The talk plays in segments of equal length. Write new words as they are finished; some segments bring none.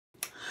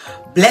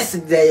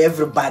Blessed day,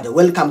 everybody.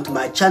 Welcome to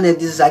my channel.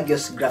 This is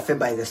Agios Graphe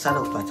by the son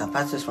of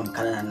Pastors from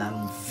Canada, and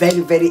I'm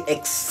very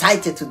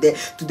excited today.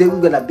 Today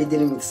we're gonna be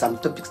dealing with some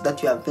topics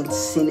that you haven't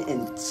seen,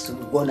 and it's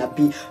gonna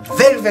be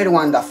very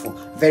wonderful,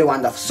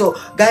 So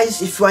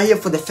guys, if you are here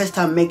for the first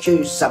time, make sure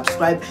you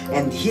subscribe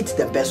and hit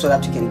the bell so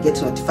that you can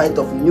get notified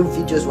of new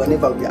videos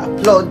whenever we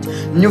upload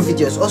new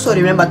videos. Also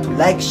remember to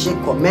like, share,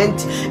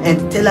 comment,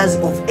 and tell us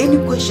of any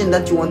question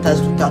that you want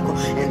us to tackle,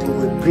 and we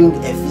will bring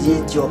a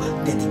video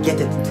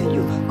dedicated to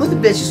you. God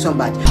bless you so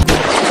much.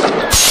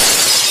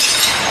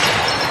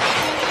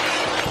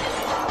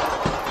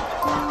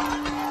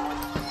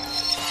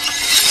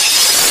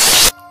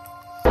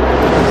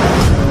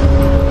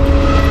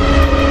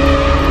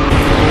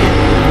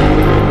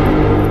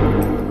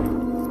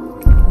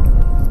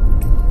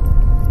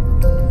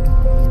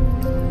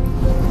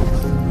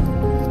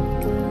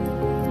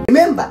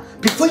 Remember,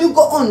 before you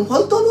go on,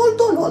 hold on.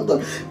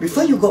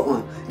 Before you go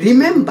on,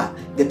 remember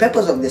the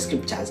purpose of the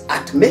scriptures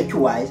are to make you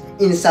wise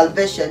in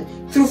salvation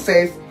through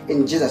faith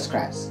in Jesus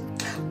Christ.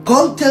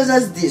 Paul tells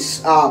us this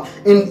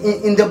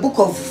in the book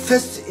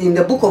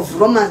of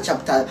Romans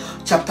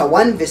chapter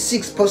 1 verse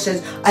 6. Paul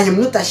says, I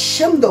am not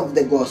ashamed of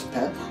the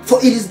gospel, for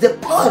it is the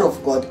power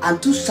of God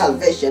unto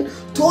salvation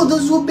to all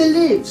those who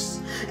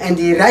believes. And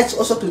he writes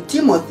also to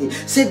Timothy,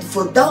 said,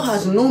 for thou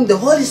hast known the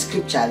holy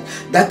scriptures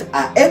that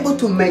are able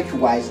to make you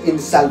wise in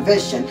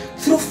salvation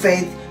through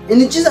faith in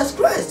Jesus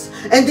Christ.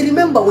 And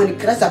remember when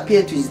Christ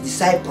appeared to his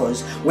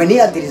disciples, when he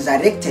had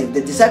resurrected,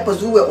 the disciples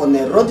who were on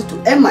the road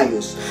to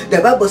Emmaus, the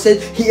Bible said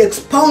he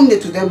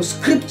expounded to them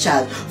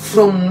scriptures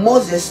from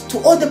Moses to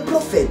all the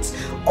prophets,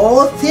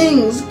 all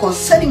things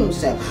concerning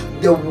himself.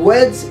 The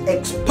words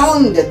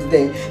expounded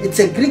there, it's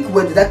a Greek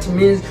word that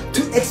means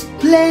to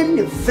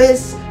explain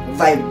verse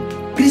by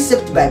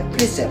precept by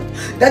precept.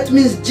 That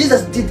means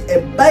Jesus did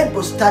a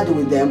Bible study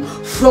with them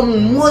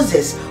from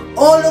Moses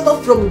all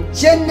over, from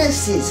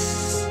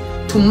Genesis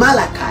to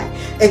Malachi,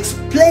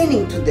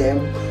 explaining to them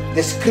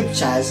the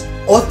scriptures,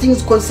 all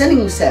things concerning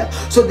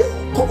himself. So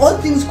all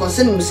things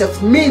concerning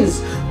himself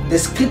means the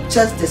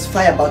scriptures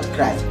testify about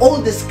Christ. All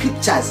the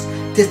scriptures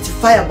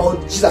testify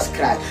about Jesus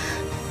Christ.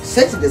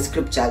 Search the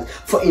scriptures,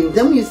 for in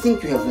them you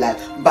think you have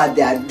life, but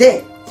they are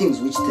there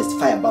things which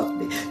testify about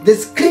me. The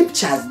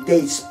scriptures,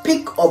 they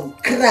speak of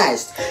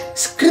Christ.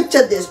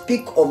 Scripture, they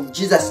speak of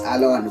Jesus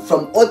alone.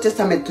 From Old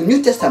Testament to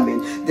New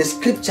Testament, the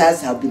scriptures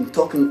have been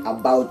talking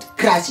about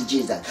Christ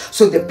Jesus.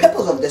 So the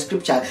purpose of the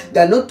scripture, they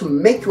are not to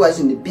make you as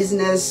in the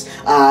business,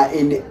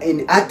 in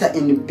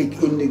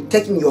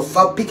picking your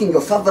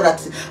favorite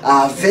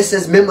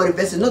verses, memory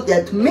verses. No, they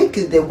are to make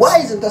the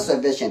wise into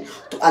salvation,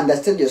 to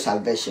understand your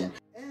salvation.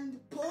 And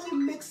Paul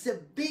makes a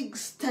big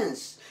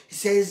stance. He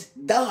says,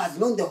 thou hast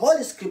known the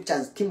holy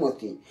scriptures,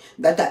 Timothy,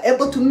 that are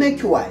able to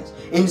make you wise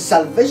in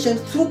salvation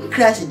through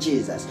Christ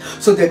Jesus.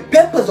 So the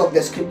purpose of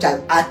the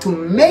scriptures are to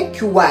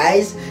make you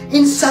wise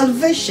in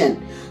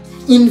salvation,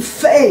 in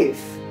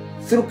faith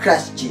through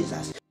Christ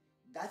Jesus.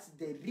 That's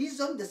the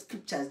reason the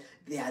scriptures,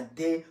 they are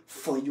there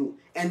for you.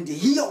 And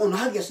here on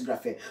Agios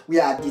Graphe, we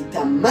are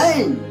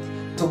determined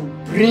to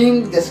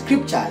bring the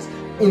scriptures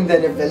in the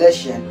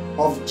revelation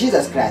of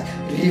Jesus Christ,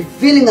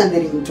 revealing and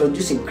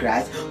introducing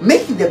Christ,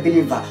 making the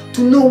believer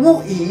to know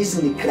who he is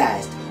in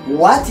Christ,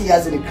 what he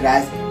has in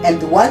Christ,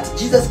 and what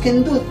Jesus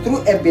can do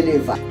through a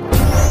believer.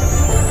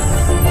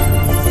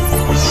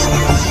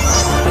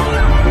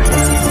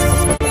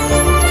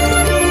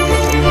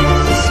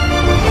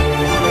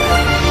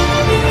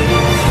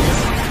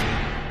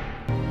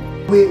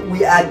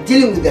 We are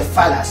dealing with the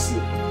fallacy,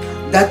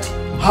 that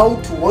how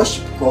to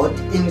worship God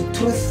in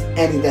truth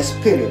and in the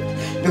spirit.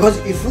 Because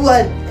if you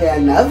are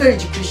an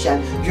average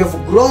Christian, you have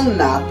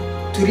grown up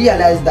to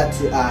realize that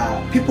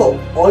people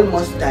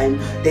almost time,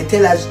 they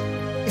tell us,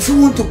 if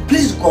you want to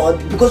please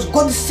God, because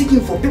God is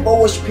seeking for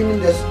people worshiping in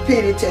the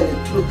spirit and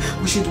the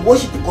truth, we should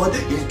worship God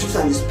in the truth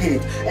and the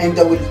spirit. And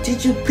they will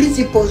teach you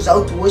principles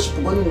how to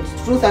worship God in the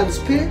truth and the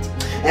spirit.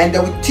 And they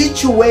will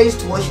teach you ways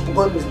to worship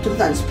God in the truth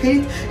and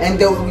spirit. And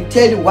they will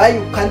tell you why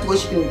you can't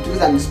worship in the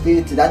truth and the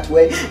spirit that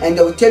way. And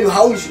they will tell you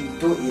how you should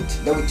do it.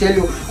 They will tell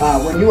you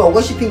when you are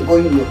worshiping,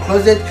 going in your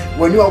closet.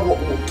 When you are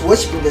to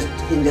worship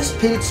in the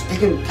spirit,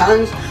 speaking in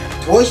tongues.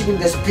 To worship in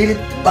the spirit,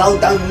 bow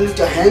down and lift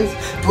your hands.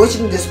 To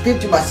worship in the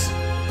spirit, you must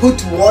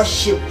put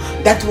worship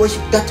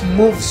that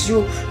moves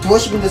you. To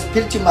worship in the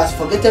spirit, you must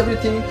forget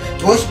everything.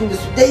 To worship in the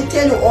spirit, they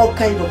tell you all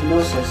kind of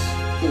nonsense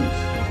things.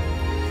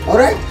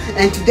 Alright,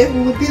 and today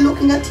we will be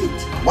looking at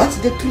it. What's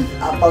the truth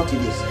about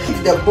this?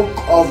 In the book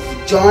of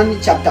John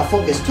chapter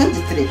 4 verse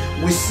 23,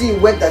 we see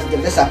where does the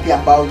verse appear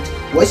about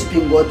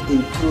worshiping God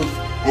in truth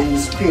and in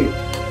spirit.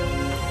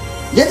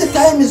 Yet the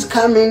time is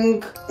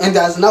coming, and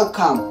has now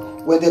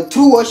come, where the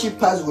true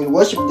worshippers will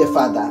worship the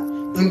Father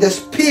in the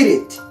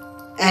spirit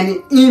and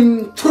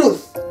in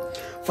truth,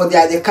 for they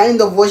are the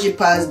kind of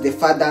worshippers the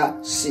Father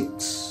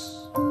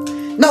seeks.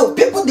 Now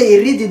people, they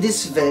read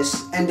this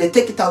verse and they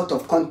take it out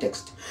of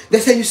context. They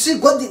say, you see,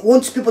 God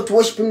wants people to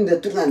worship Him in the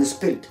truth and the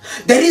Spirit.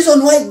 The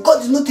reason why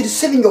God is not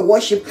receiving your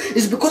worship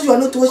is because you are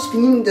not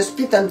worshiping Him in the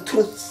Spirit and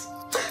truth.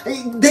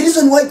 The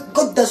reason why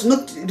God does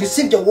not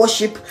receive your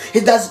worship, He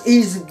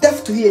is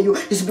deaf to hear you,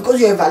 is because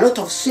you have a lot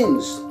of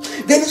sins.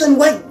 The reason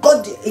why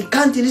God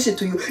can't listen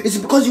to you is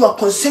because you are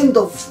concerned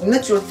of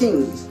natural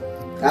things.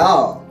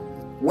 Oh,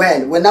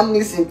 well, when I'm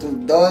listening to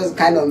those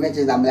kind of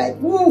messages, I'm like,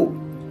 woo,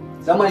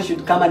 someone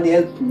should come and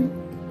help me.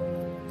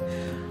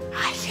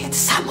 I need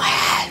some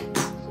help.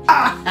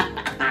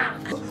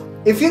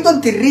 If you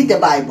don't read the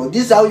Bible,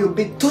 this is how you'll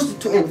be tossed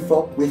to and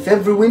fro with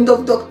every wind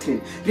of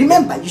doctrine.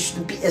 Remember, you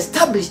should be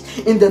established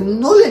in the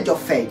knowledge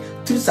of faith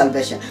through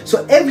salvation.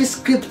 So every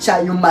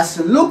scripture, you must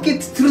look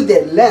it through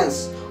the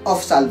lens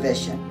of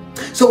salvation.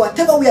 So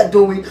whatever we are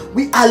doing,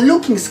 we are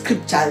looking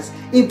scriptures,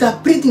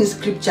 interpreting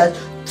scriptures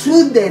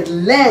through the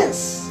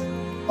lens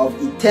of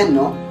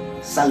eternal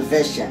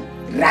salvation.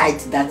 Right?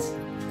 That's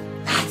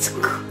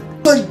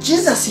good. So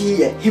Jesus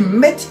here, He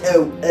met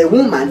a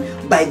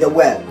woman by the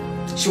well.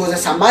 She was a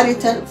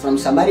Samaritan from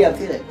Samaria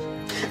village.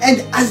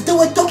 And as they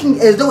were talking,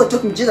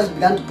 Jesus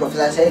began to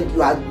prophesy. Said,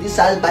 you have this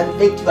husband,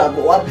 you have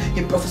what?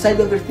 He prophesied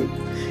everything.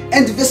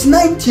 And verse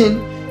 19,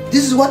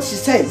 this is what she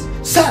says.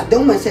 Sir, the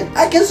woman said,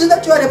 I can see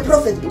that you are a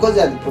prophet, because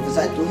they had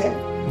prophesied to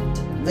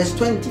her. Verse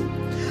 20,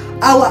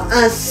 our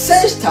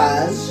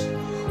ancestors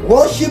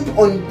worship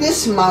on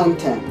this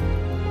mountain,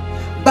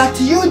 but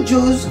you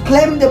Jews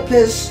claim the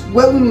place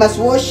where we must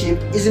worship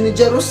is in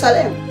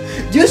Jerusalem.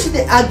 Do you see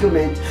the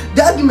argument?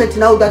 The argument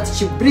now that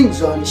she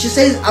brings on, she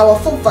says our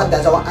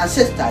forefathers, our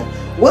ancestors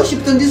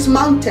worshipped on this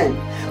mountain,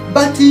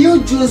 but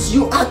you Jews,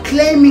 you are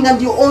claiming,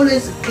 and you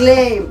always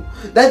claim,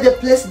 that the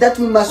place that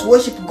we must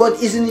worship God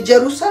is in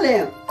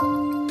Jerusalem.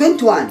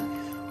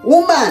 21,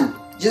 woman,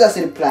 Jesus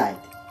replied,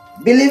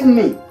 believe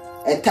me,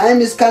 a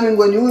time is coming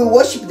when you will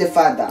worship the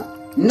Father,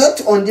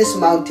 not on this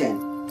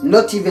mountain,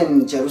 not even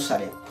in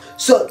Jerusalem.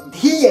 So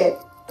here,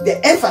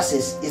 the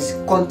emphasis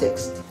is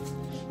context.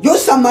 You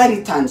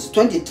Samaritans,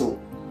 22,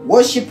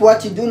 worship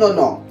what you do not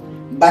know,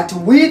 but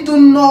we do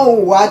know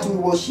what we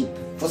worship,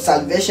 for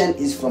salvation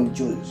is from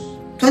Jews.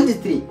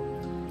 23,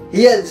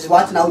 here is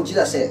what now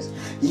Jesus says,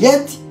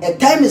 yet a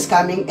time is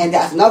coming, and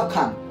has now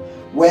come,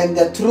 when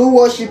the true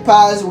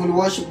worshippers will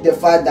worship the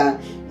Father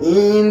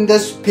in the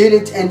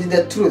Spirit and in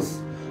the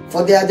truth,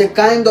 for they are the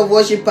kind of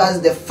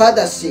worshippers the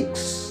Father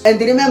seeks. And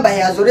remember, He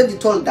has already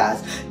told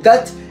us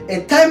that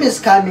a time is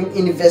coming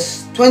in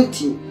verse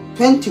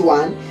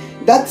 21,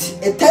 that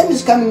a time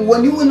is coming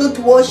when you will not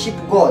worship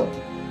God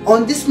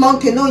on this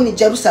mountain or in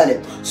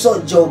Jerusalem.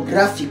 So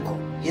geographical,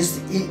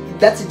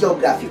 that's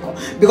geographical.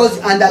 Because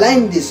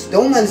underline this, the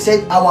woman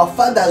said our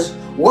fathers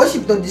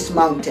worshipped on this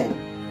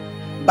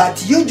mountain,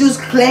 but you Jews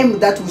claim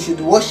that we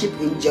should worship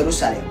in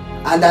Jerusalem.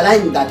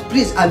 Underline that,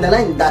 please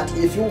underline that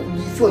if you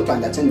want to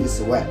understand this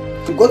well.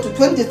 To go to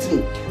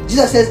 23,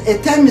 Jesus says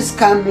a time is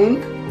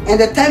coming, and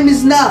the time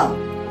is now,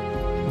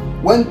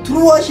 when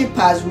true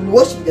worshippers will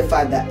worship the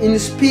Father in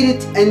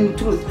spirit and in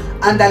truth.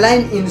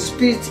 Underline in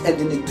spirit and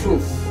in the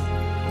truth.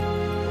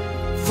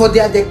 For they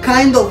are the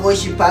kind of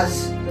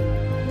worshippers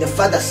the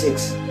Father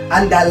seeks.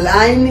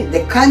 Underline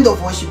the kind of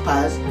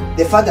worshippers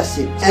the Father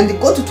seeks. And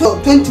go to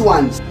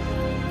 21.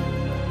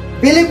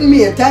 Believe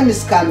me, a time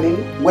is coming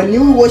when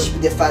you will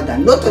worship the Father,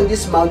 not on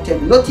this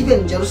mountain, not even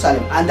in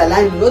Jerusalem.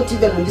 Underline, not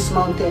even on this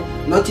mountain,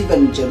 not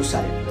even in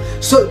Jerusalem.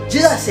 So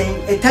Jesus is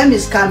saying a time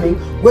is coming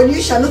when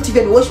you shall not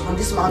even worship on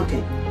this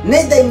mountain,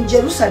 neither in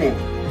Jerusalem,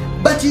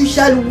 but you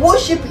shall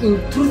worship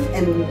in truth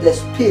and in the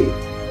Spirit.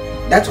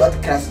 That's what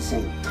Christ is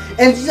saying.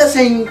 And Jesus is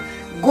saying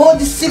God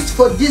seeks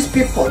for these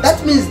people.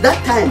 That means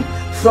that time,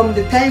 from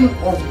the time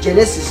of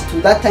Genesis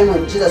to that time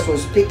when Jesus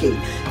was speaking,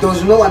 there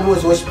was no one who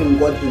was worshiping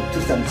God in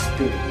truth and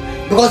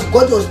Spirit, because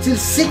God was still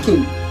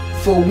seeking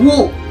for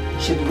who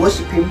should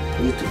worship Him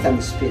in truth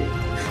and Spirit.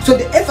 So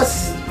the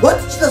emphasis,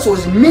 what Jesus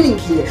was meaning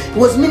here, he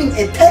was meaning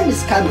a time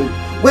is coming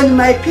when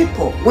my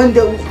people, when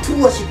the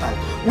true worshippers,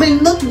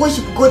 will not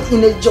worship God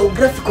in a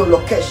geographical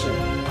location.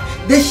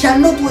 They shall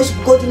not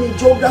worship God in a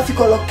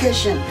geographical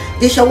location.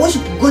 They shall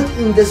worship God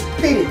in the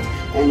Spirit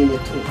and in the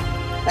truth.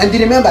 And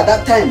remember,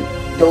 that time,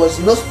 there was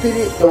no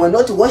spirit. They were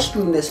not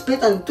worshiping in the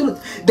spirit and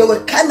truth. They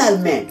were carnal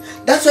men.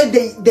 That's why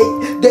they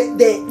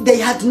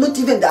had not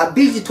even the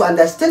ability to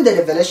understand the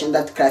revelation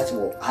that Christ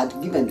had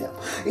given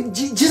them.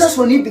 Jesus,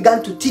 when He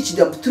began to teach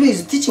them through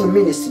His teaching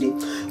ministry,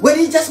 when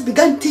He just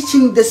began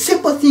teaching the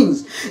simple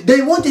things,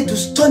 they wanted to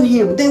stone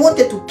Him. They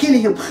wanted to kill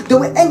Him. They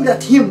were angry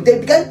at Him. They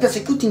began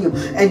persecuting Him.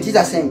 And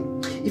Jesus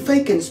saying, if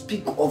I can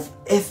speak of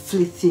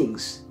earthly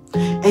things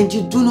and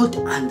you do not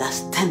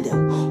understand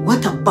them,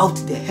 what about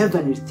the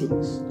heavenly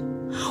things?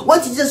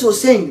 What Jesus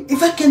was saying,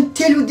 if I can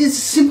tell you these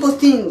simple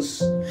things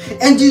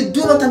and you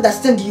do not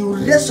understand, you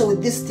wrestle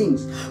with these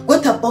things,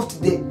 what about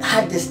the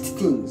hardest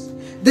things,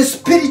 the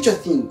spiritual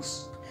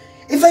things?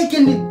 If I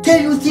can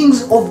tell you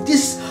things of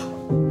these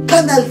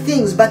carnal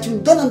things but you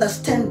don't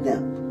understand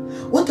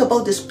them, what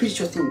about the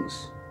spiritual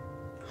things?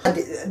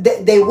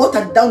 They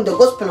watered down the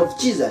gospel of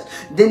Jesus.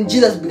 Then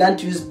Jesus began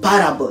to use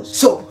parables.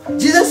 So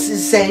Jesus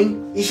is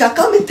saying, it shall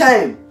come a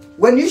time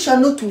when you shall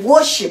not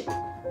worship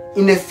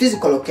in a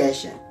physical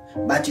location,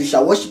 but you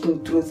shall worship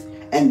in truth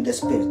and the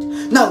Spirit.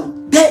 Now,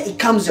 there it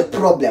comes a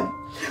problem.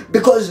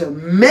 Because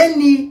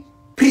many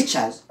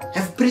preachers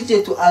have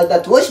preached to us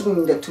that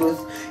worshiping the truth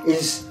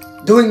is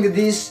doing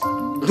this,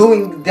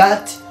 doing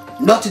that,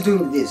 not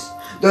doing this.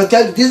 They'll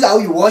tell you this is how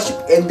you worship,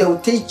 and they will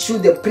teach you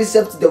the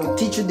precepts, they will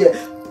teach you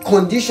the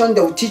condition,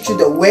 they will teach you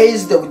the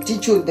ways, they will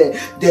teach you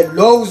the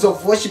laws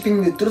of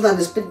worshiping the truth and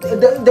the spirit.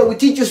 They will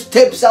teach you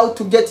steps how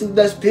to get in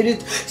the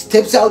spirit,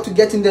 steps how to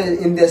get in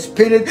the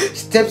spirit,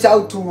 steps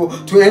how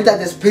to enter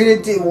the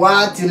spirit,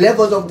 what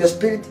levels of the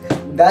spirit.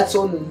 That's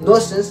all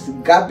nonsense,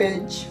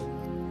 garbage,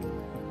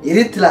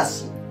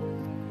 illiteracy.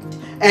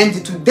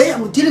 And today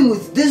I'm dealing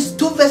with these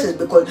two verses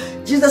because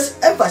Jesus'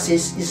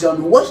 emphasis is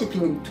on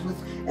worshiping in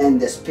truth and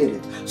the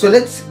spirit. So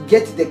let's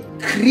get the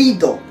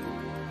credo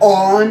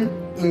on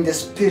in the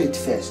spirit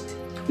first.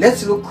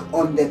 Let's look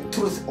on the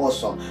truth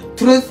also.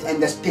 Truth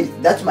and the spirit.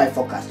 That's my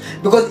focus.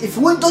 Because if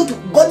we don't,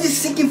 God is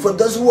seeking for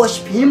those who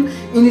worship Him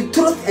in the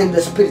truth and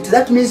the spirit.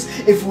 That means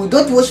if we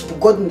don't worship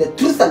God in the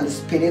truth and the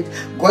spirit,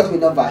 God will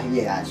never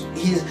hear us.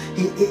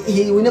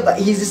 He will never.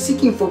 He is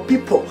seeking for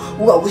people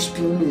who are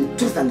worshiping Him in the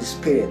truth and the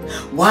spirit.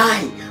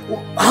 Why?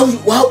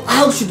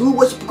 How should we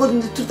worship God in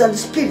the truth and the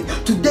spirit?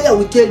 Today I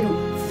will tell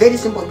you very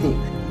simple thing.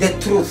 The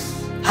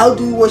truth. How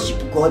do we worship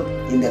God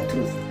in the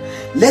truth?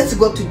 Let's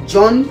go to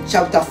John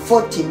chapter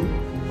 14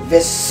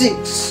 verse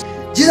 6.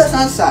 Jesus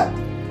answered,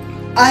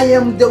 I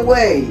am the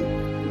way,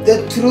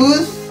 the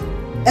truth,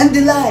 and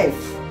the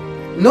life.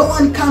 No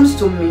one comes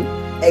to me,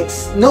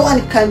 no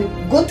one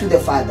can go to the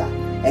Father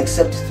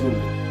except through me.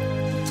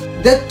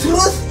 The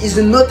truth is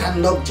not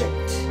an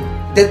object.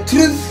 The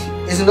truth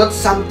is not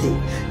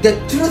something.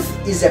 The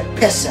truth is a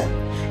person.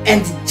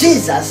 And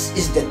Jesus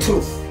is the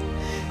truth.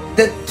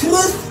 The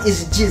truth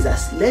is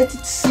Jesus. Let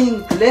it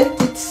sink, let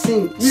it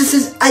sink. Jesus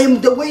says, I am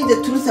the way,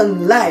 the truth,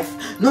 and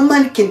life. No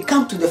man can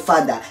come to the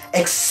Father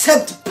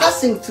except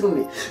passing through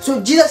me.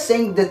 So Jesus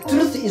saying the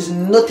truth is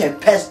not a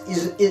person,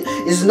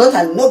 is not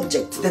an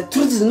object. The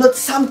truth is not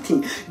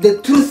something.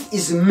 The truth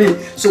is me.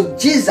 So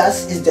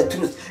Jesus is the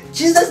truth.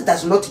 Jesus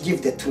does not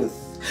give the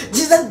truth.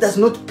 Jesus does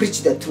not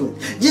preach the truth.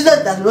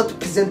 Jesus does not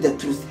present the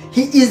truth.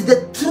 He is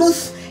the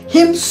truth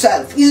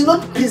Himself. He is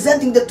not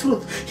presenting the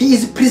truth. He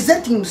is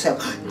presenting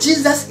Himself.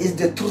 Jesus is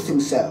the truth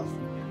Himself.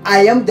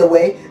 I am the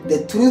way,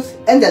 the truth,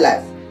 and the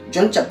life.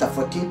 John chapter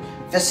 14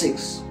 verse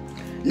 6.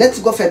 Let's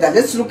go further.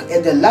 Let's look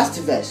at the last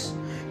verse.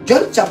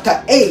 John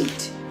chapter 8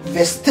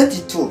 verse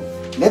 32.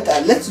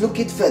 Let's look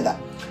it further.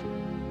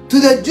 To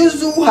the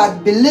Jews who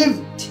had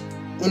believed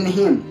in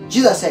Him,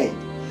 Jesus said,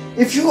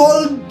 if you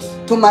hold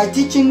to my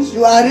teachings,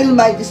 you are really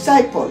my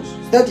disciples.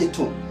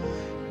 32.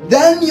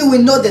 Then you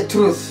will know the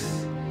truth,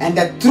 and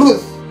the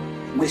truth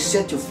will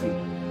set you free.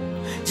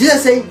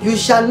 Jesus said, you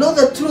shall know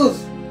the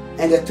truth,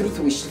 and the truth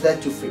will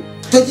set you free.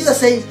 So Jesus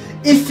says,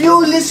 if you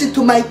listen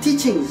to my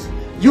teachings,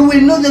 you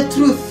will know the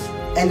truth,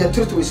 and the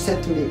truth will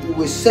set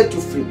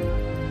you free.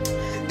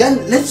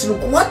 Then let's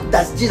look, what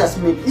does Jesus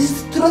mean?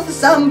 Is truth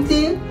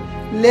something?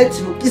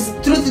 Let's look. Is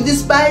truth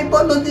this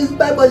Bible? No, this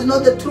Bible is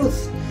not the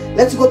truth.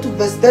 Let's go to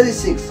verse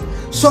 36.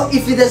 So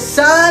if the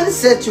Son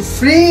sets you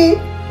free,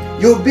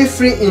 you'll be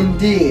free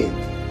indeed.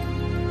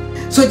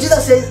 So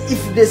Jesus says,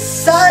 if the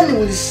Son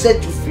will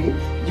set you free,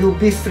 you'll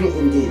be free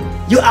indeed.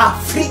 You are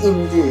free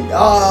indeed.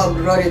 Oh,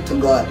 glory to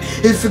God.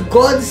 If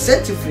God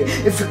set you free,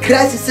 if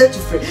Christ set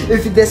you free,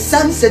 if the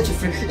Son set you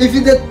free, if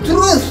the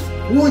truth,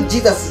 who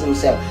Jesus is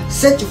Himself,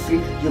 set you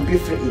free, you'll be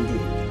free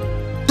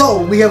indeed.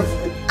 So we have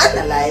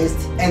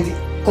analyzed and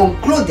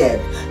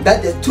concluded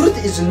that the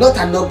truth is not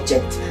an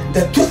object.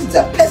 The truth is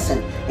a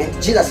person, and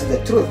Jesus is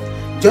the truth.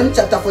 John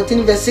chapter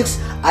 14 verse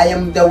 6, I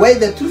am the way,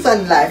 the truth,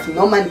 and life.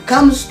 No man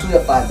comes to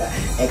the Father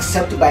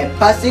except by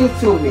passing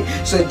through me.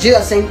 So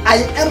Jesus saying, I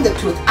am the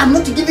truth. I'm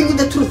not giving you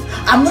the truth.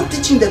 I'm not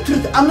teaching the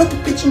truth. I'm not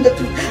preaching the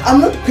truth.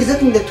 I'm not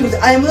presenting the truth.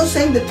 I am not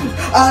saying the truth.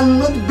 I'm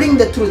not bringing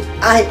the truth.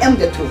 I am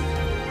the truth.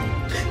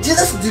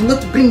 Jesus did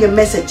not bring a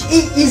message.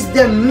 He is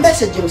the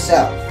message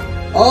Himself.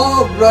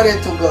 Oh, glory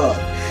to God.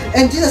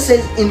 And Jesus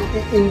says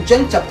in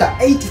John chapter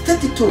 8,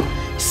 32,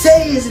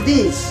 says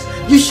this,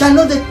 you shall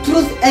know the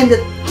truth, and the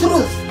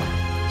truth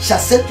shall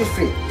set you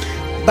free.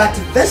 But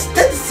verse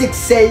 36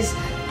 says,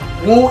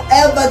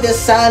 whoever the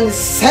Son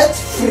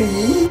sets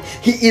free,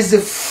 he is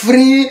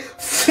free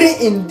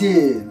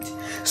indeed.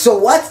 So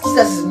what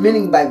Jesus is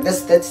meaning by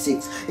verse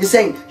 36, He's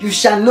saying, you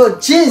shall know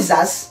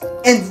Jesus,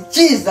 and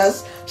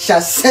Jesus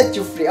shall set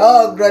you free.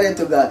 Oh, glory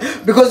to God.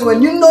 Because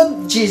when you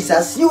know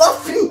Jesus, you are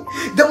free.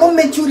 The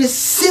moment you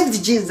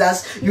received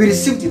Jesus, you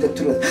received the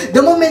truth.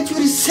 The moment you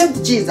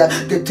received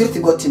Jesus, the truth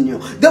got in you.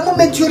 The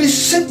moment you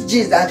received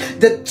Jesus,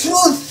 the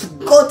truth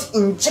got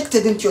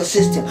injected into your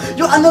system.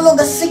 You are no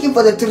longer seeking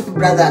for the truth,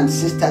 brother and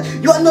sister.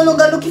 You are no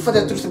longer looking for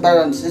the truth,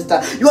 brother and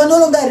sister. You are no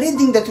longer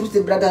reading the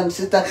truth, brother and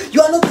sister.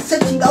 You are not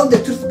searching out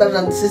the truth, brother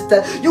and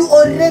sister. You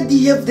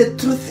already have the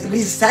truth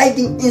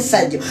residing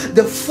inside you.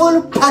 The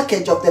full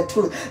package of the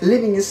truth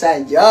living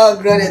inside you. Oh,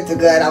 glory to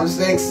God. I'm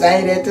so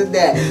excited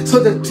today. So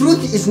the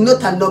truth is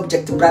not an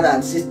object, brother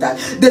and sister.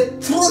 The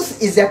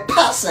truth is a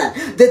person.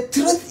 The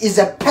truth is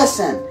a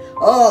person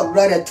Oh,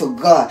 glory to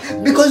God.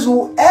 Because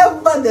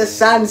whoever the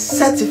Son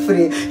sets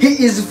free,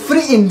 he is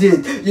free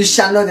indeed. You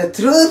shall know the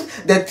truth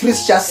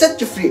shall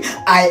set you free.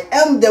 I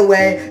am the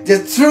way, the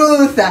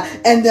truth,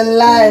 and the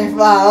life.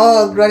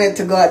 Oh, glory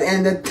to God.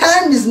 And the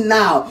time is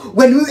now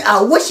when we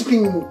are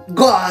worshiping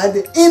God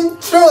in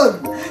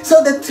truth.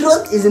 So the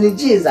truth is in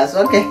Jesus,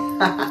 okay?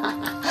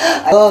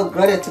 Oh,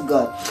 glory to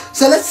God.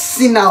 So let's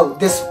see now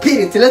the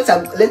spirit.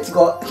 Let's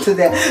go to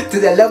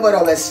the level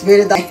of a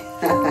spirit.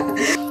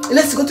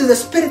 Let's go to the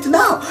spirit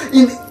now.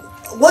 In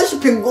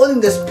worshiping God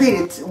in the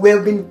spirit, we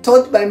have been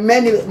taught by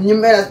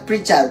numerous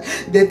preachers.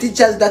 They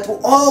teach us that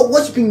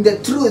worshiping the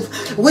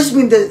truth,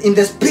 worshiping in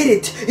the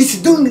spirit,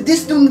 is doing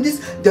this.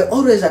 They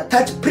always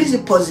attach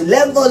principles,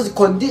 levels,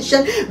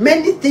 condition,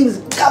 many things,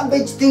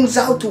 garbage things,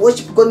 how to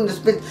worship God in the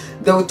spirit.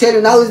 They will tell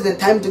you now is the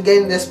time to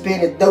get in the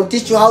spirit. They will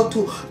teach you how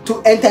to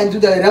enter into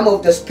the realm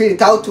of the spirit,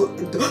 how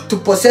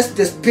to possess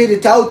the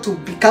spirit, how to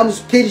become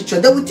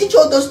spiritual. They will teach you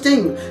all those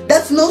things.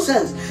 That's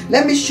nonsense.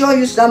 Let me show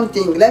you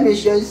something. Let me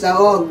show you some.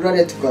 Oh,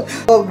 glory to God.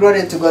 Oh,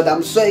 glory to God.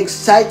 I'm so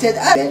excited.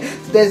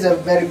 Today's a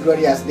very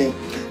glorious day.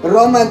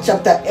 Romans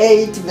chapter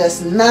 8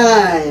 verse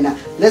 9.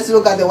 Let's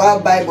look at the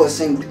word Bible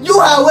saying, you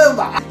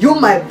however, you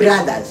my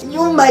brothers,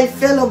 you my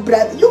fellow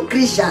brothers, you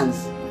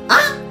Christians.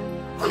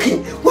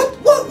 Okay,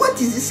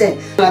 what is it saying?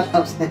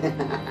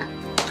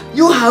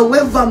 You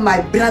however,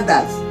 my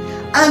brothers,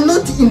 are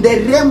not in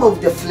the realm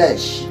of the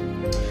flesh,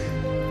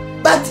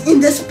 but in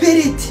the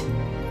spirit.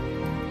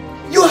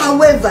 You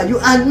however, you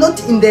are not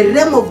in the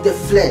realm of the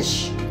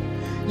flesh,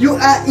 you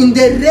are in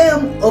the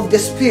realm of the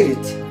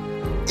spirit.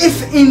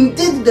 If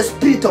indeed the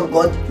Spirit of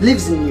God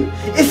lives in you,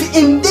 if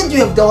indeed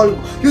you have the Holy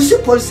Ghost, you see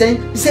Paul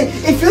saying,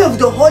 if you have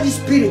the Holy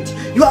Spirit,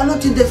 you are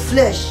not in the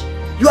flesh,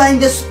 you are in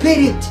the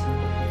spirit.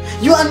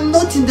 You are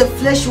not in the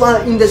flesh, you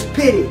are in the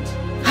spirit.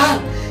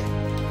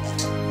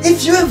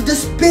 If you have the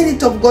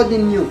Spirit of God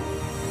in you,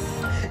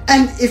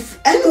 and if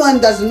anyone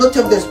does not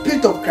have the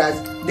Spirit of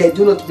Christ, they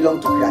do not belong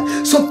to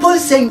Christ. So Paul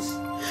is saying,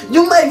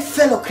 you my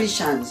fellow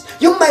Christians,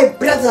 you my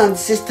brothers and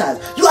sisters,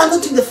 you are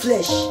not in the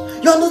flesh.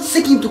 You are not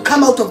seeking to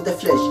come out of the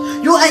flesh.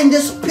 You are in the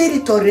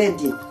spirit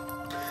already.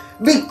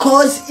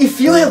 Because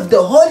if you have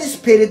the Holy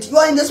Spirit, you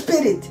are in the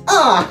spirit.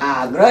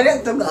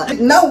 Glory to God.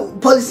 Now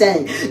Paul is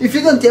saying, if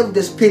you don't have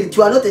the Spirit,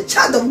 you are not a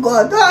child of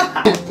God.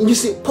 You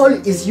see, Paul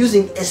is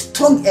using a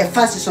strong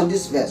emphasis on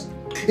this verse.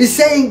 He's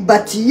saying,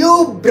 but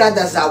you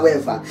brothers,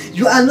 however,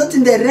 you are not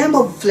in the realm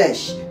of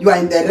flesh, you are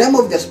in the realm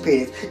of the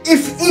spirit.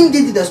 If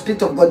indeed the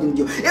Spirit of God in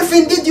you, if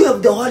indeed you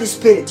have the Holy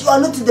Spirit, you are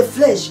not in the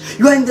flesh,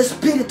 you are in the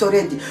spirit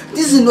already.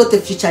 This is not a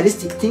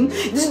futuristic thing,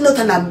 this is not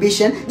an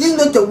ambition, this is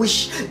not a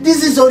wish,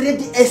 this is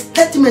already a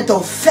statement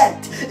of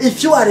fact.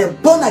 If you are a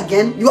born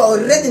again, you are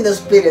already in the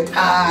spirit.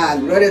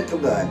 Glory to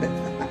God.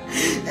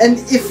 And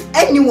if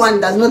anyone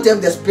does not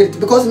have the Spirit,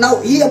 because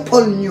now here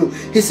Paul knew,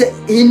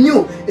 he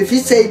knew if he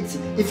said,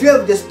 if you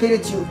have the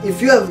Spirit,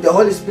 if you have the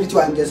Holy Spirit, you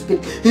are in the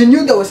Spirit. He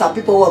knew there were some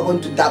people who were going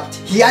to doubt.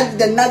 He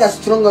had another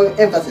stronger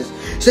emphasis.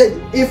 He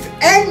said, if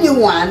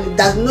anyone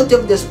does not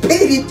have the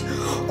Spirit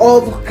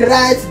of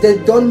Christ, they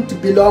don't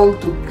belong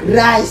to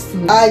Christ.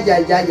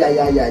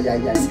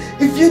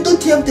 If you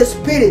don't have the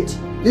Spirit,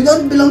 you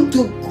don't belong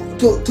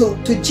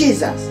to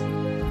Jesus.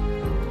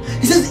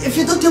 He says, if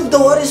you don't have the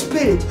Holy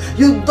Spirit,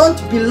 you don't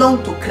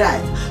belong to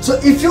Christ. So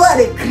if you are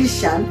a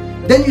Christian,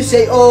 then you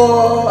say,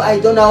 oh, I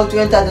don't know how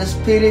to enter the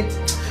Spirit.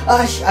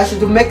 I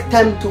should make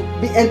time to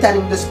be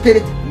entering the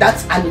Spirit.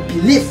 That's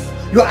unbelief.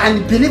 You are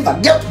an unbeliever.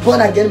 Get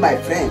born again, my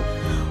friend.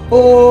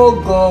 Oh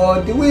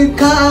God, we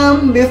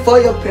come before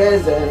your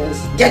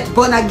presence. Get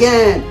born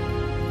again.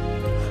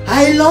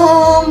 I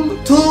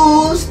long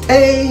to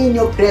stay in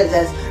your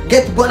presence.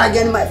 Get born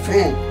again, my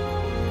friend.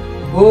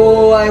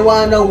 Oh, I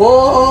wanna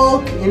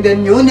walk in the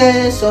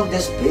newness of the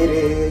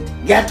Spirit.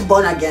 Get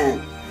born again.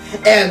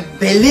 A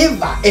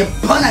believer, a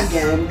born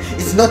again,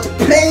 is not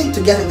praying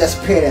to get in the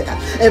Spirit.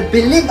 A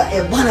believer,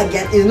 a born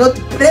again, is not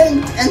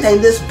praying to enter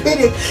in the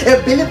Spirit. A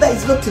believer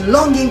is not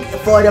longing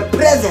for the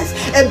presence.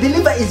 A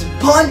believer is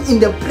born in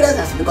the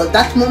presence, because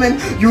that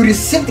moment you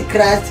received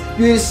Christ,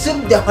 you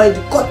received the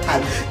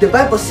headquarters. The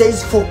Bible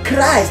says, for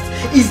Christ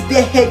is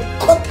the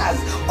headquarters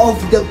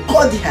of the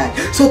Godhead.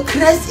 So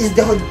Christ is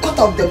the headquarters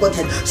of the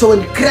Godhead. So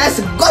when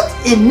Christ got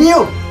in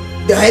you,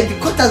 the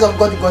headquarters of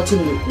God got in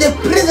you. The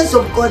presence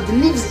of God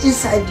lives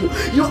inside you.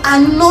 You are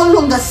no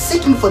longer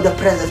seeking for the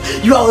presence.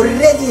 You are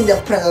already in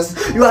the presence.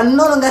 You are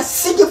no longer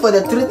seeking for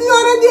the truth. You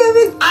already have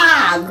it.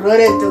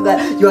 Glory to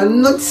God. You are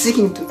not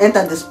seeking to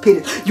enter the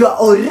Spirit. You are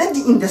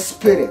already in the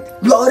Spirit.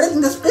 You are already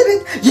in the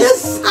Spirit.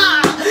 Yes.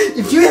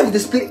 If you have the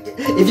Spirit,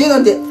 if you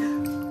don't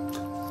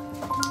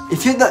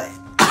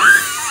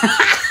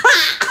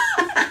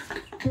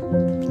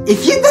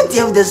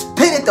have the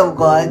Spirit of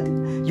God,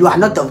 you are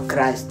not of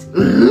Christ.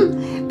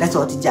 That's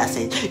what he just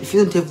said. If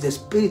you don't have the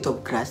Spirit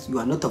of Christ, you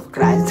are not of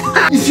Christ.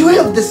 If you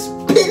have the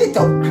Spirit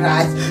of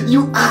Christ,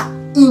 you are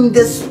in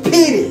the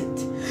Spirit.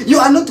 You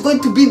are not going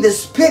to be in the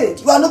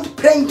Spirit. You are not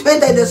praying to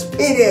enter the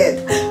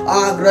Spirit.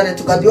 Glory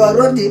to God. You are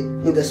already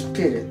in the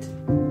Spirit.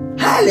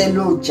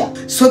 Hallelujah.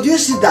 So do you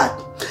see that?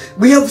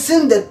 We have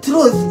seen the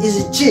truth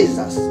is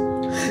Jesus.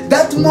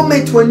 That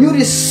moment when you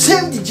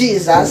received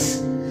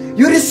Jesus,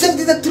 you received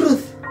the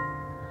truth.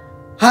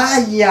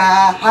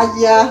 Higher.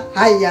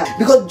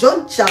 Because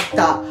John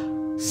chapter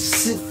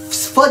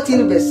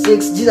 14 verse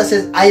 6, Jesus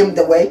says, I am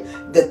the way,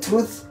 the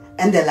truth,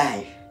 and the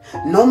life.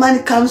 No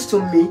man comes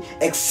to me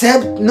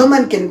no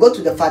man can go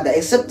to the Father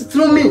except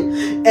through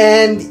me.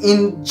 And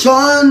in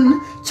John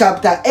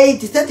chapter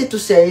 8:32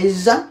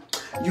 says,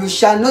 you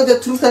shall know the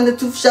truth, and the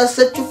truth shall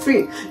set you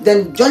free.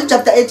 Then John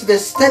chapter 8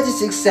 verse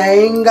 36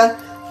 saying,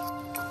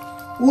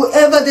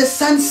 whoever the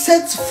Son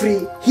sets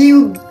free, he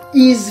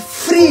is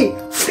free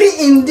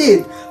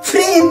indeed.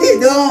 Free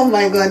indeed. Oh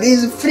my God, he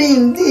is free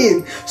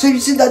indeed. So you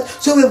see that.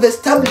 So we've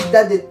established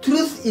that the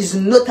truth is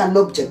not an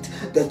object.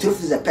 The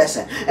truth is a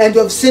person. And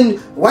we've seen,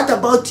 what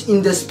about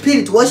in the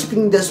spirit,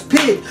 worshiping the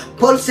spirit?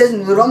 Paul says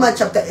in Romans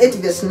chapter 8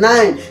 verse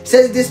 9,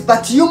 says this,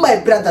 but you, my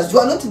brothers, you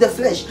are not in the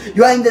flesh,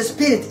 you are in the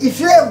spirit. If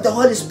you have the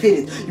Holy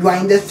Spirit, you are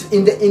in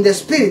the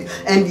spirit.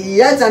 And he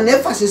has an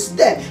emphasis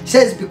there. He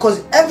says,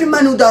 because every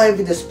man who does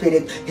have the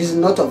spirit is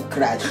not of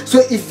Christ.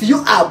 So if you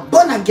are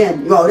born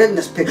again, you are already in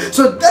the spirit.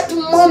 So that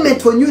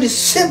moment when you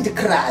received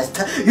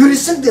Christ, you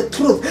received the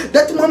truth.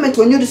 That moment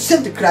when you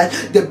received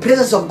Christ, the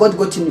presence of God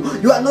got in you.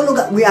 We are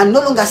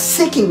no longer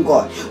seeking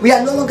God. We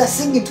are no longer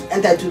seeking to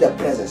enter into the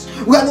presence.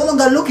 We are no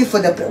longer looking for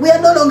the presence. We are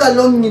no longer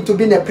longing to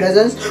be in the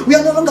presence. We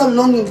are no longer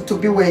longing to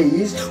be where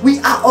he is. We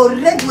are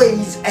already where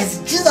he is. As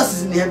Jesus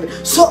is in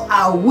heaven, so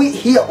are we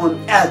here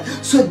on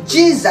earth. So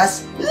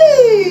Jesus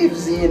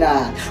lives in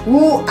us.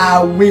 Who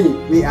are we?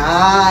 We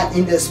are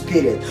in the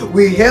spirit.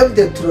 We have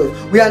the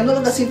truth. We are no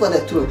longer seeking for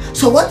the truth.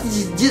 So what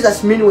does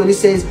Jesus mean when he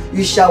says,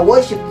 you shall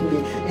worship me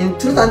in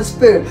truth and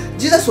spirit?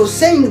 Jesus was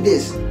saying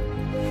this.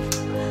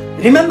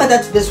 Remember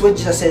that verse where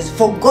Jesus says,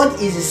 for God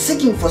is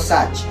seeking for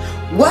such.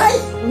 Why?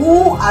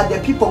 Who are the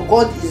people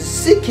God is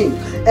seeking?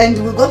 And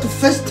we go to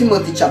 1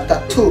 Timothy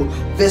chapter 2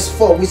 verse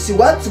 4. We see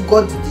what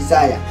God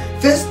desires.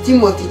 1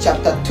 Timothy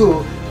chapter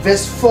 2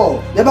 verse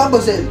 4. The Bible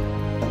says,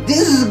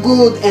 this is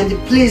good and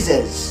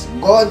pleases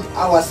God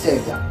our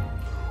Savior,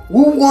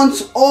 who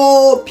wants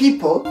all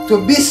people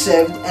to be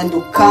saved and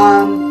to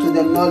come to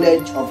the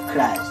knowledge of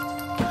Christ.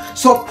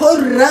 So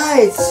Paul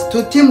writes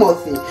to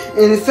Timothy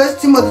in 1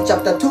 Timothy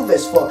chapter 2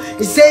 verse 4.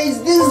 He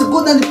says, this is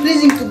good and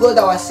pleasing to God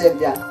our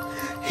Savior.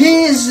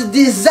 His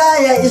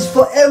desire is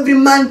for every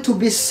man to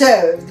be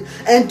saved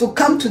and to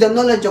come to the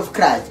knowledge of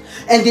Christ.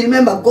 And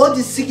remember, God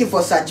is seeking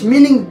for such,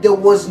 meaning there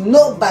was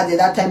nobody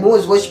that time who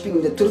was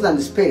worshiping the truth and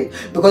the spirit,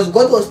 because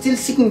God was still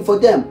seeking for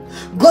them.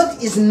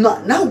 God is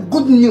not, now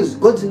good news,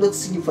 God is not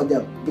seeking for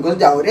them because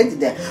they are already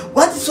there.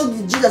 What so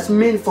did Jesus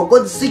mean for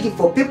God seeking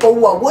for people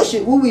who will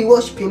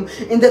worship him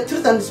in the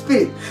truth and the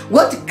spirit?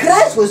 What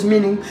Christ was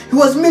meaning, he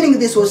was meaning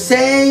this, was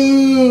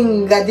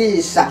saying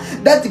this,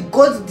 that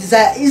God's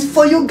desire is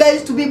for you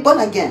guys to be born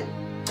again.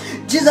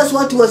 Jesus,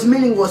 what he was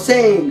meaning, was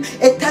saying,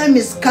 a time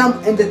is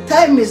come and the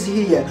time is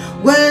here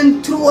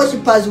when true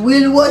worshippers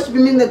will worship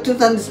him in the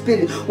truth and the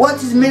spirit. What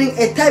is meaning,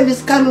 a time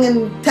is coming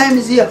and time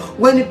is here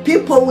when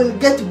people will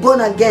get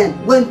born again,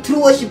 when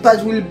true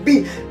worshippers will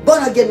be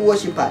born again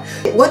worshippers.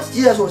 What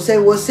Jesus was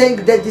saying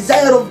the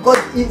desire of God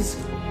is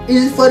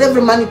for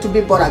every man to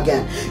be born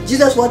again.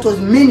 Jesus, what was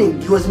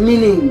meaning, he was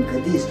meaning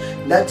this,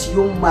 that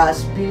you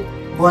must be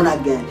born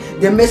again.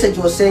 The message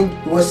was saying,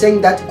 he was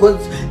saying that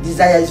God's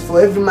desire is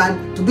for every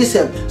man to be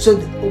saved. So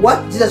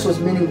what Jesus was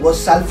meaning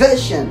was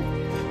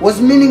salvation.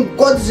 Was meaning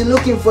God is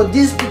looking for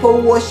these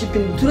people who worship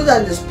in the truth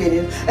and the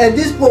spirit, and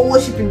these people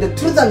worshiping the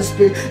truth and the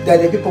spirit, they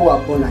are the people who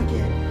are born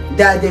again.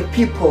 They are the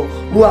people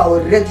who are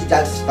already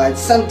justified,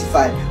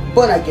 sanctified,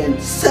 born again,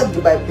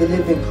 saved by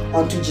believing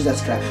unto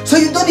Jesus Christ. So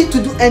you don't need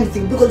to do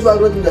anything because you are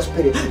already in the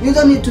spirit. You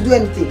don't need to do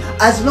anything.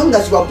 As long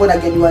as you are born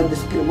again, you are in the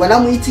spirit. When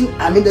I'm eating,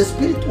 I'm in the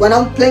spirit. When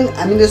I'm playing,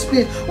 I'm in the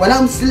spirit. When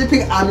I'm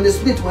sleeping, I'm in the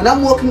spirit. When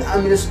I'm walking,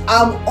 I'm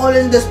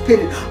always in the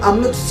spirit.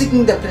 I'm not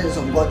seeking the presence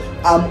of God.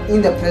 I'm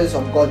in the presence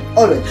of God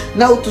always.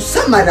 Now to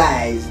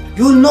summarize,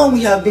 you know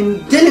we have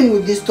been dealing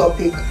with this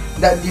topic,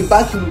 that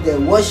debunking the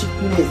worship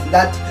myth,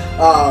 that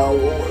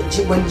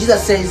when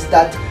Jesus says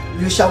that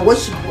you shall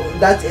worship,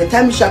 that a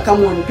time shall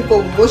come when people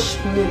will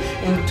worship me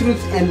in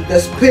truth and the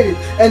spirit.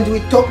 And we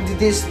talked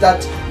this,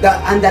 that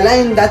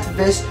underlying that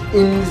verse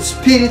in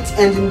spirit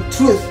and in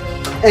truth.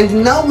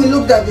 And now we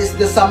looked at this,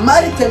 the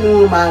Samaritan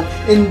woman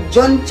in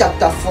John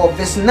chapter 4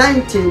 verse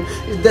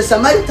 19. The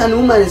Samaritan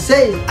woman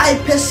says, I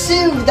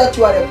perceive that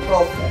you are a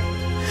prophet,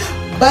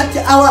 but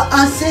our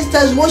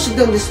ancestors worshipped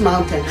on this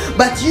mountain,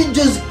 but you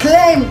just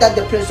claim that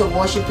the place of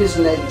worship is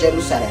in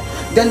Jerusalem.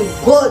 Then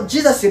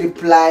Jesus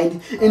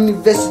replied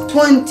in verse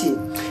 20.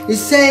 He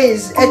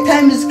says, a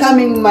time is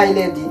coming, my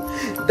lady,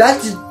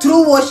 that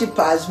true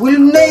worshippers will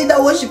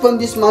neither worship on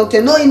this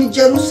mountain nor in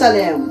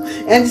Jerusalem.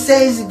 And he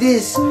says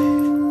this,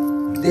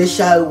 They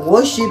shall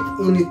worship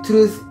in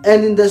truth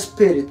and in the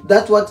spirit.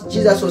 That's what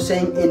Jesus was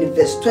saying in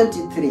verse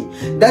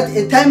 23. That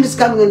a time is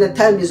coming and the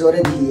time is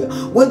already here,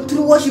 when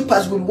true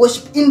worshippers will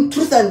worship in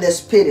truth and the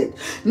spirit.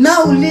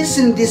 Now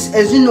listen this,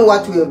 as you know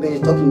what we have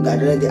been talking about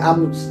already.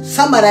 I'm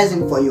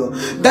summarizing for you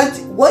that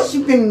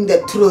worshiping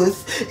the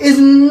truth is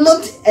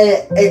not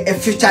a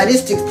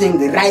futuristic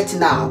thing right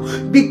now.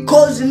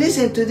 Because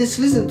listen to this.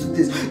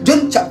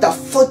 John chapter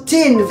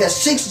 14 verse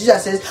 6,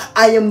 Jesus says,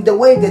 I am the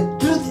way, the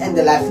truth, and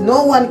the life.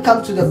 No one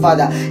comes to the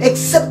Father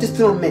except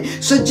through me.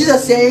 So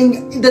Jesus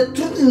saying the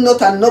truth is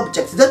not an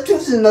object. The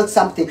truth is not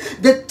something.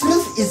 The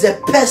truth is a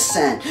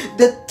person.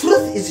 The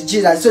truth is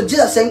Jesus. So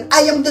Jesus saying,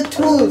 I am the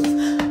truth.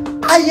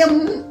 I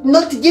am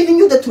not giving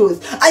you the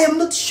truth. I am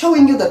not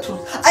showing you the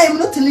truth. I am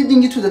not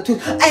leading you to the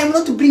truth. I am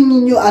not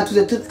bringing you out to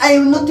the truth. I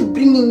am not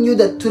bringing you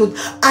the truth.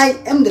 I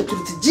am the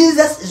truth.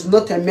 Jesus is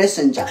not a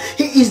messenger.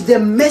 He is the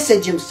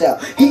message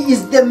himself. He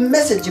is the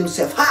message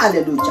himself.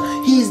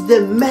 Hallelujah. He is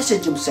the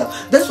message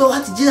himself. That's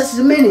what Jesus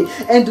is meaning.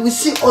 And we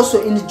see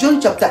also in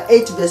John chapter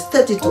 8 verse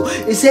 32,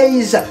 it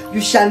says,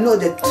 you shall know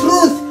the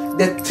truth.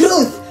 The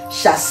truth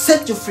shall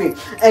set you free.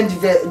 And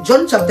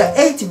John chapter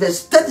 8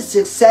 verse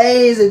 36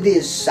 says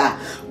this,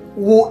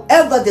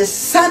 whoever the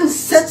Son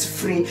sets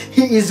free,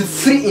 he is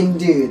free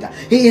indeed.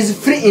 He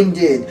is free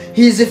indeed.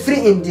 He is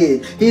free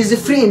indeed. He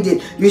is free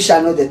indeed. You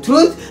shall know the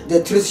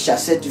truth shall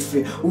set you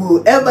free.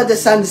 Whoever the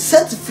Son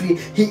sets free,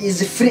 he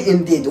is free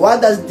indeed.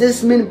 What does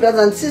this mean,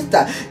 brothers and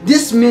sisters?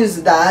 This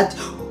means that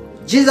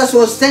Jesus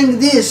was saying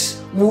this,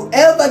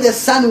 whoever the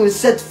Son will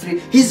set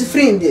free, he is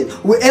free indeed.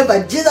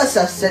 Whoever Jesus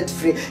has set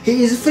free,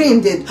 he is free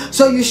indeed.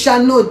 So you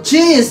shall know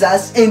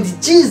Jesus, and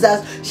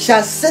Jesus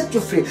shall set you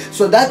free.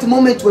 So that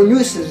moment when you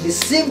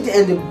received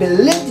and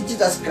believed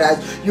Jesus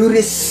Christ, you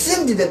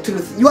received the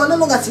truth. You are no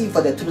longer seeking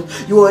for the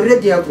truth. You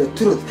already have the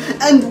truth.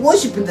 And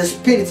worship in the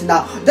spirit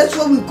now. That's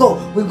where we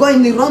go. We go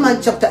in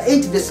Romans chapter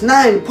 8 verse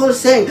 9. Paul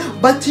saying,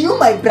 but you,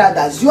 my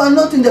brothers, you are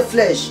not in the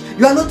flesh.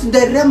 You are not in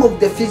the realm of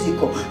the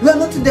physical. You are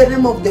not in the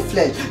realm of the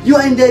flesh. You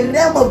are in the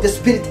realm of the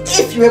spirit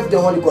if you have the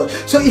Holy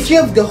Ghost. So if you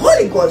have the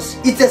Holy Ghost,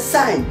 it's a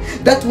sign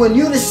that when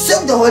you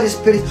receive the Holy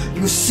Spirit,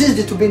 you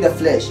cease to be in the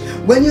flesh.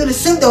 When you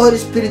receive the Holy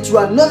Spirit, you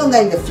are no longer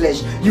in the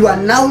flesh. You are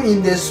now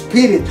in the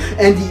spirit.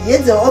 And the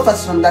angel of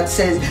us from that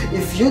says,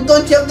 if you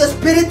don't have the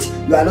spirit,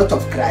 you are not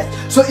of Christ.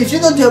 So if you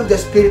don't have the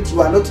spirit,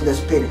 you are not in the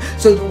spirit.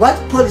 So what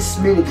Paul is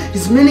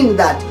meaning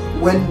that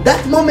when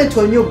that moment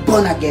when you're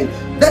born again,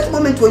 that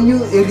moment when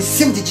you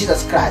received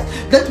Jesus Christ,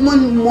 that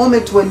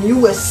moment when you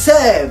were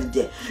saved,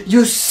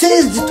 you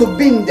ceased to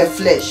be in the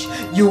flesh.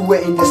 You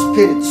were in the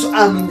spirit. So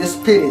I'm in the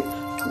spirit.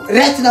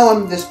 Right now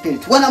I'm in the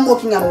spirit. When I'm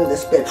walking, I'm in the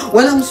spirit.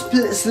 When I'm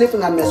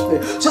sleeping, I'm in the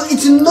spirit. So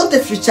it's not a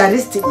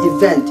futuristic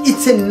event.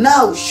 It's a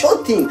now,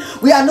 sure thing.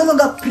 We are no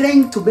longer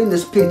praying to be in the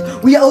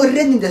spirit. We are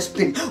already in the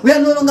spirit. We are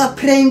no longer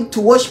praying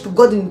to worship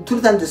God in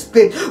truth and the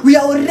spirit. We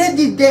are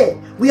already there.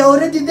 We are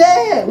already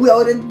there. We are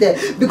already there.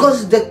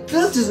 Because the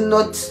truth is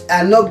not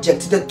an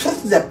object. The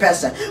truth is a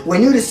person.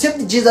 When you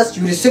received Jesus,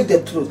 you received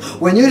the truth.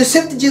 When you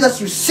received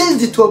Jesus, you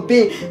ceased to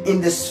be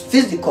in the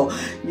physical.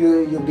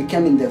 You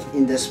became in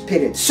the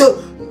spirit. So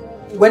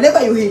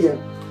whenever you hear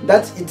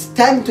that it's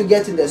time to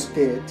get in the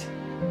spirit,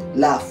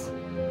 laugh.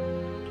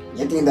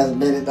 Getting in the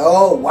spirit.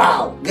 Oh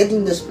wow, getting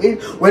in the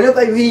spirit.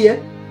 Whenever you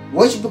hear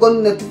worship God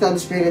in the truth and the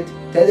spirit,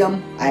 tell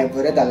them I'm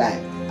already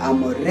alive.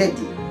 I'm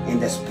already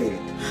in the spirit.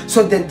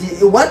 So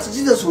what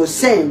Jesus was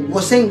saying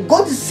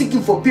God is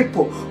seeking for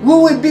people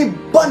who will be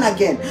born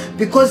again.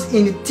 Because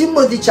in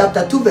Timothy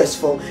chapter 2 verse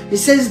 4, he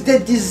says the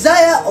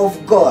desire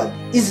of God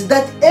is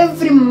that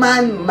every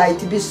man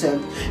might be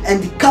saved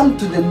and come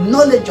to the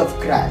knowledge of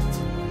Christ.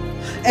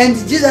 And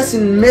Jesus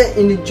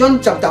in John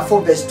chapter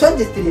 4 verse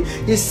 23,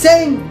 he's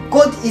saying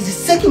God is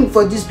seeking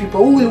for these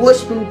people who will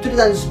worship in truth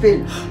and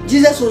spirit.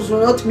 Jesus was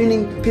not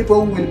meaning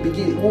people who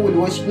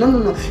will worship.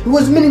 No. He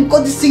was meaning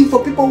God is seeking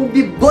for people who will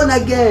be born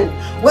again.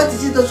 What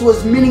Jesus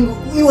was meaning,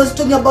 he was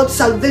talking about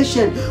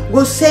salvation. He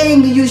was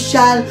saying you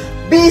shall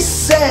be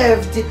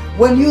saved.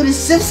 When you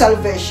receive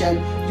salvation,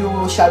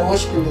 you shall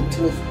worship in the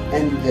truth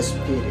and the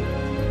spirit.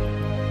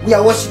 We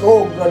are worshiping,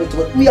 oh glory to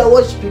God. We are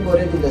worshiping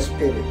already in the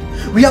spirit.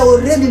 We are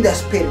already in the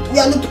spirit. We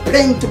are not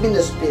praying to be in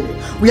the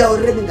spirit. We are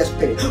already in the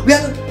spirit. We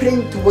are not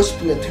praying to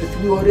worship in the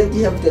truth. We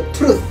already have the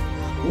truth,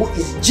 who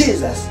is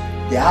Jesus,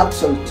 the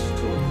absolute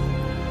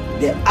truth.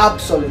 The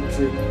absolute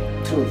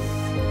truth.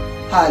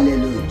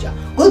 Hallelujah.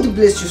 God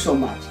bless you so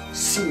much.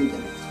 See you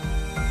then.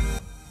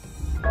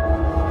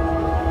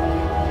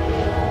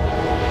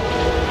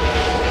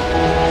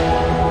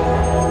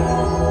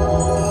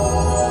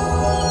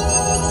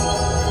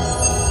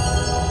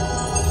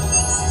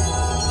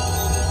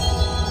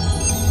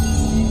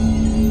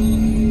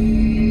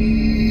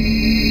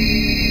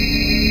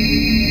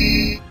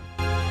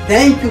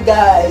 Thank you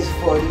guys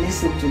for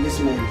listening to this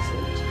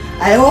message.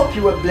 I hope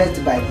you were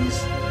blessed by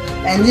this.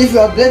 And if you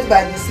are blessed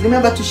by this,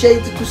 remember to share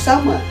it to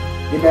someone.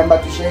 Remember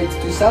to share it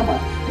to someone.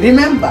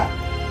 Remember,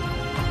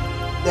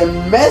 the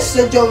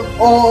message of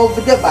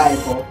the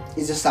Bible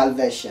is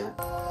salvation.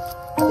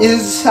 It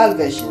is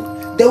salvation.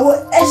 the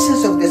whole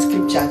essence of the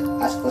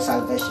scripture as for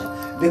salvation,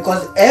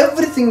 because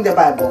everything in the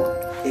Bible,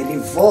 it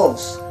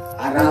revolves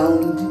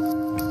around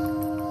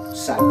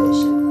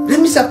salvation. Let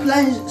me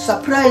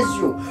surprise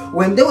you.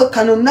 When they were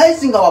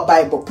canonizing our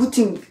Bible,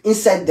 putting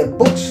inside the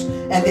books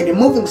and then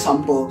removing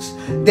some books,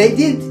 they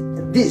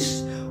did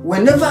this.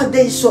 Whenever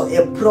they saw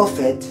a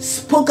prophet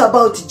spoke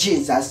about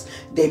Jesus,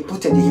 they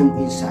put him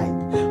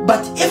inside.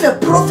 But if a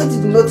prophet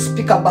did not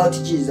speak about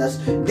Jesus,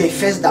 they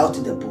phased out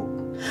the book.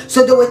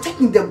 So they were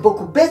taking the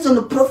book based on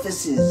the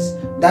prophecies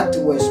that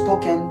were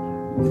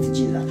spoken with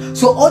Jesus.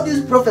 So all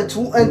these prophets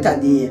who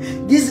entered here,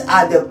 these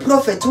are the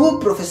prophets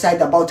who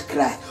prophesied about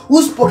Christ,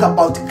 who spoke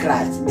about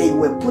Christ. They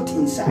were put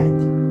inside.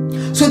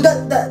 So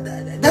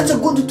that's a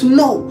good to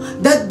know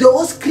that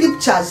those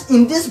scriptures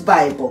in this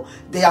Bible,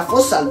 they are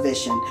for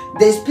salvation.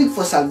 They speak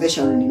for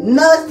salvation only.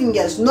 Nothing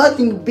else,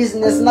 nothing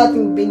business,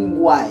 nothing being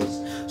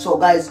wise. So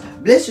guys,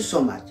 bless you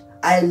so much.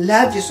 I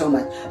love you so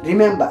much.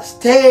 Remember,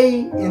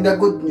 stay in the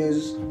good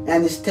news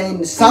and stay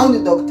in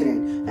sound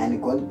doctrine,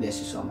 and God bless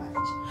you so much.